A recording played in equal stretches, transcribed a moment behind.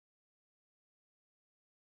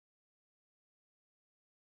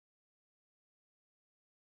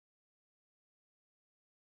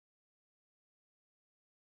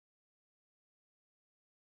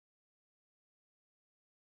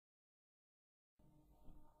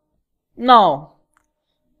Now,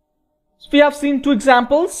 we have seen two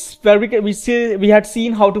examples where we had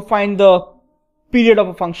seen how to find the period of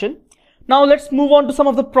a function. Now let's move on to some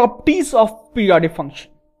of the properties of periodic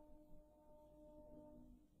function.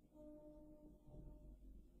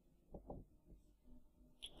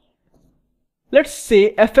 Let's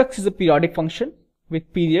say fx is a periodic function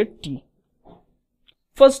with period t.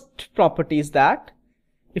 First property is that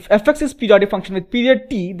if fx is periodic function with period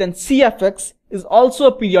t, then cfx is also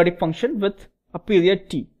a periodic function with a period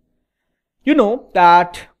t. You know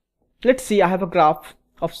that, let's say I have a graph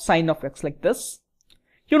of sine of x like this.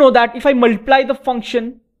 You know that if I multiply the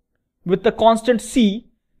function with the constant c,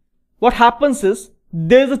 what happens is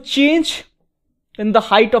there is a change in the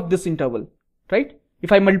height of this interval, right?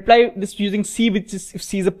 If I multiply this using c, which is, if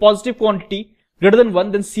c is a positive quantity greater than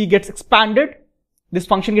 1, then c gets expanded. This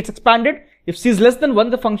function gets expanded. If c is less than 1,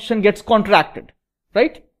 the function gets contracted,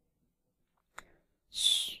 right?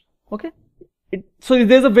 Okay. So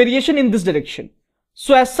there is a variation in this direction.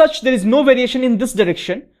 So as such, there is no variation in this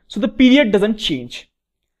direction. So the period doesn't change.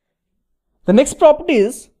 The next property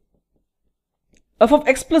is f of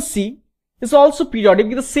x plus c is also periodic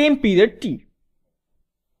with the same period t.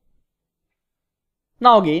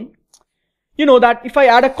 Now again, you know that if I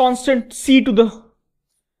add a constant c to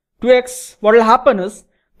x, what will happen is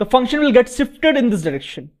the function will get shifted in this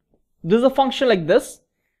direction. This is a function like this.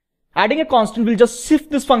 Adding a constant will just shift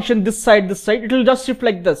this function this side, it will just shift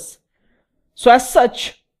like this. So as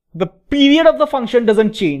such, the period of the function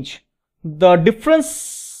doesn't change. The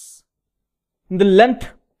difference in the length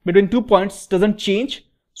between 2 points doesn't change.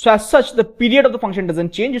 So as such, the period of the function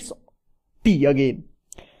doesn't change, it's t again.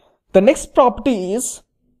 The next property is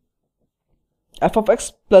f of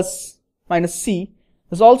x plus minus c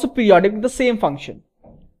is also periodic with the same function.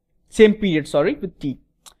 Same period, sorry, with t.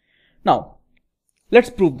 Now, let's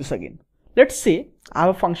prove this again. Let's say I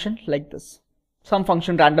have a function like this. Some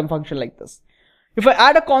function, random function like this. If I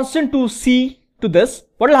add a constant to c to this,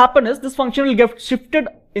 what will happen is this function will get shifted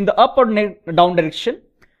in the up or down direction.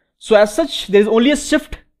 So as such, there is only a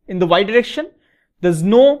shift in the y direction. There's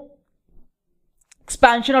no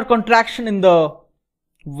expansion or contraction in the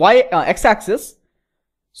x-axis.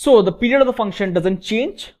 So the period of the function doesn't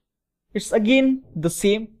change. It's again the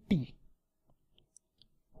same t.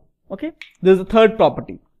 Okay, this is the third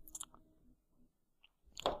property.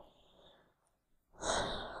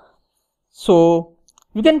 So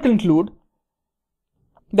we can conclude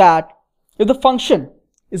that if the function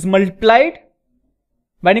is multiplied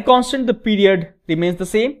by any constant, the period remains the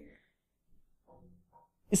same.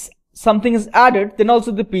 If something is added, then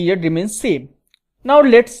also the period remains same. Now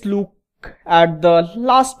let's look at the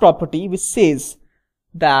last property, which says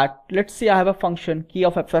that, let's say I have a function k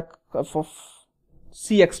of f of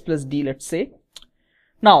cx plus d, let's say.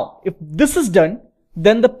 Now if this is done,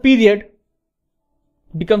 then the period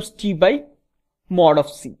becomes t by mod of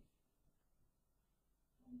c.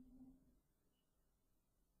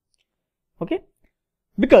 Okay,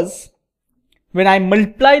 because when I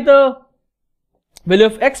multiply the value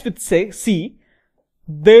of x with say c,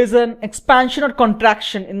 there is an expansion or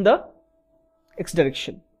contraction in the x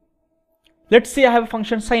direction. Let's say I have a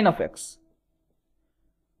function sine of x.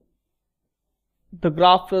 The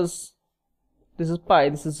graph is, this is pi,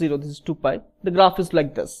 this is 0, this is 2 pi. The graph is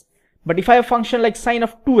like this. But if I have a function like sine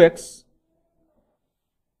of 2x,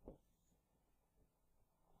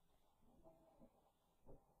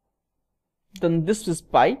 then this is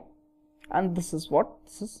pi, and this is what?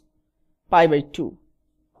 This is pi by 2.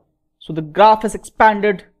 So the graph has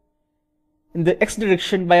expanded in the x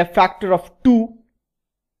direction by a factor of 2.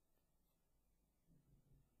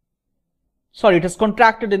 Sorry, it has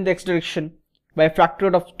contracted in the x direction by a factor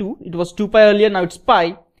of 2. It was 2 pi earlier, now it's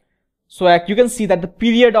pi. So you can see that the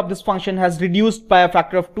period of this function has reduced by a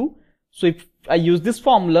factor of 2. So if I use this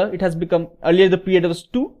formula, it has become, earlier the period was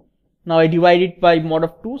 2. Now I divide it by mod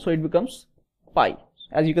of 2, so it becomes pi.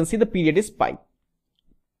 As you can see, the period is pi.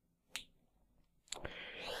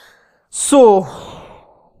 So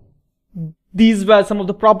these were some of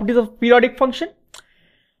the properties of periodic function.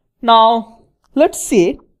 Now let's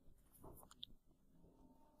say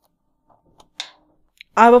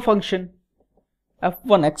I have a function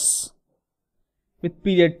f1x with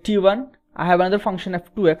period t1. I have another function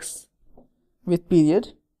f2x with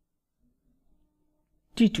period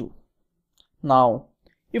t2. Now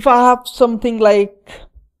if I have something like,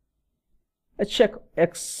 let's check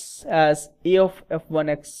x as a of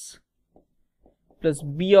f1x plus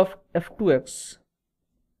b of f2x,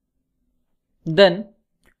 then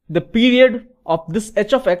the period of this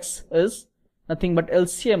h of x is nothing but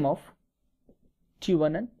LCM of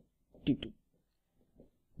t1 and t2.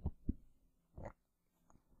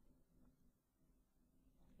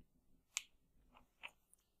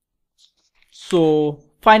 So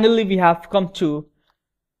finally we have come to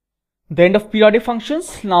the end of periodic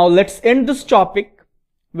functions. Now let's end this topic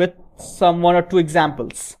with some 1 or 2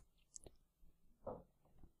 examples.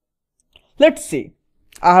 Let's say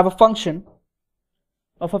I have a function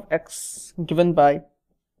of x given by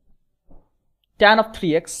tan of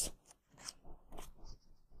 3x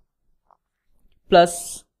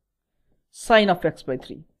plus sine of x by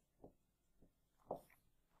 3.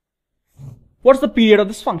 What's the period of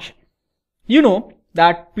this function? You know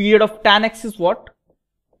that period of tan x is what?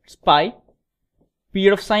 It's pi.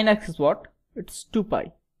 Period of sine x is what? It's 2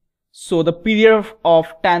 pi. So the period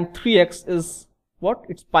of tan 3x is what?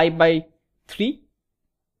 It's pi by 3.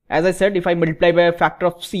 As I said, if I multiply by a factor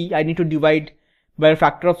of c, I need to divide by a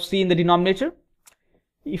factor of c in the denominator.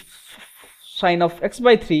 If sine of x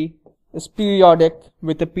by 3 is periodic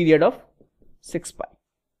with a period of 6 pi.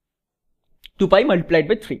 2 pi multiplied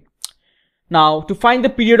by 3. Now, to find the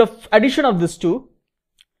period of addition of these two,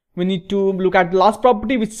 we need to look at the last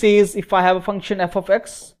property, which says if I have a function f of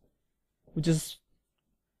x, which is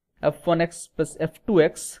f1x plus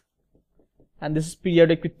f2x, and this is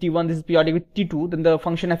periodic with t1, this is periodic with t2, then the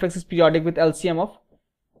function fx is periodic with LCM of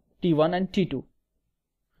t1 and t2.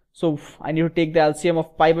 So I need to take the LCM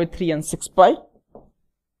of pi by 3 and 6 pi.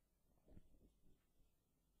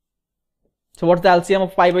 So what's the LCM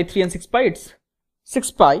of pi by 3 and 6 pi? It's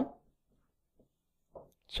 6 pi.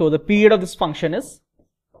 So the period of this function is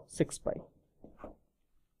 6 pi.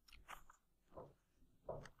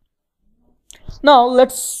 Now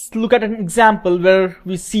let's look at an example where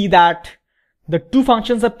we see that the two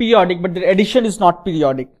functions are periodic but their addition is not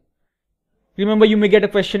periodic. Remember, you may get a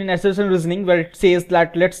question in association reasoning where it says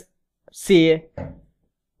that, let's say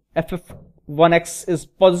f of 1x is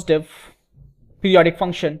positive periodic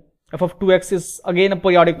function, f of 2x is again a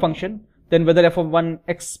periodic function, then whether f of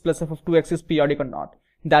 1x plus f of 2x is periodic or not.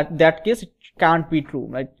 That case it can't be true,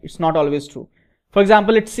 right? It's not always true. For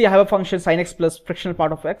example, let's say I have a function sin x plus fractional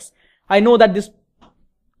part of x. I know that this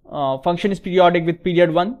function is periodic with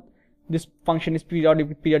period 1. This function is periodic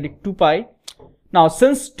with periodic 2 pi. Now,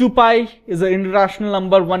 since 2 pi is an irrational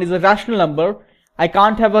number, 1 is a rational number, I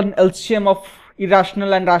can't have an LCM of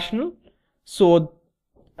irrational and rational. So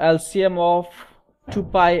LCM of 2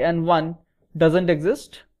 pi and 1 doesn't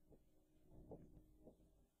exist.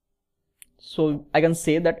 So I can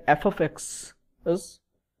say that f of x is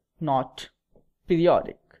not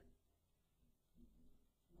periodic.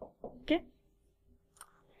 Okay.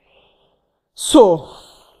 So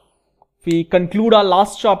we conclude our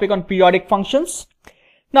last topic on periodic functions.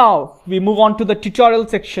 Now we move on to the tutorial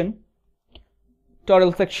section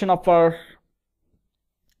of our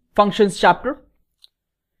functions chapter.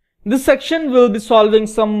 In this section we'll be solving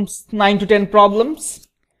some 9 to 10 problems.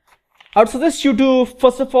 I would suggest you to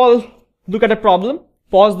first of all look at a problem,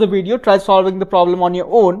 pause the video, try solving the problem on your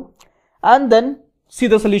own, and then see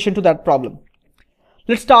the solution to that problem.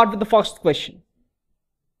 Let's start with the first question.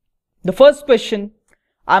 The first question,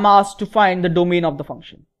 I'm asked to find the domain of the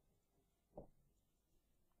function,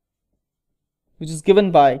 which is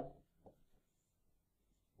given by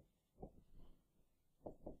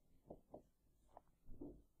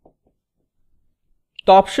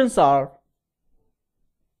the options are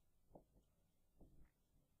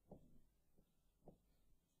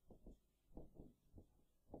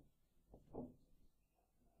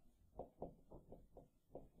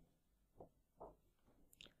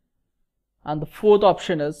and the fourth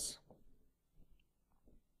option is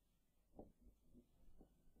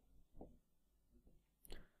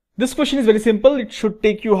this question is very simple. It should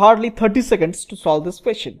take you hardly 30 seconds to solve this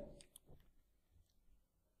question.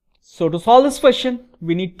 So to solve this question,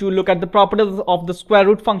 we need to look at the properties of the square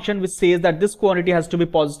root function, which says that this quantity has to be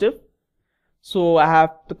positive. So I have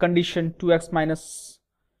the condition 2x minus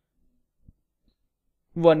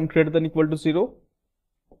 1 greater than equal to 0.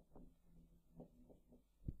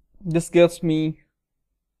 This gives me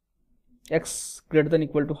x greater than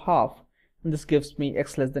equal to half, and this gives me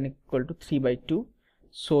x less than equal to 3 by 2.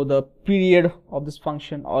 So the period of this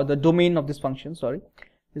function, or the domain of this function, sorry,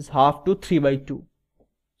 is half to 3 by 2.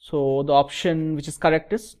 So the option which is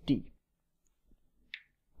correct is D.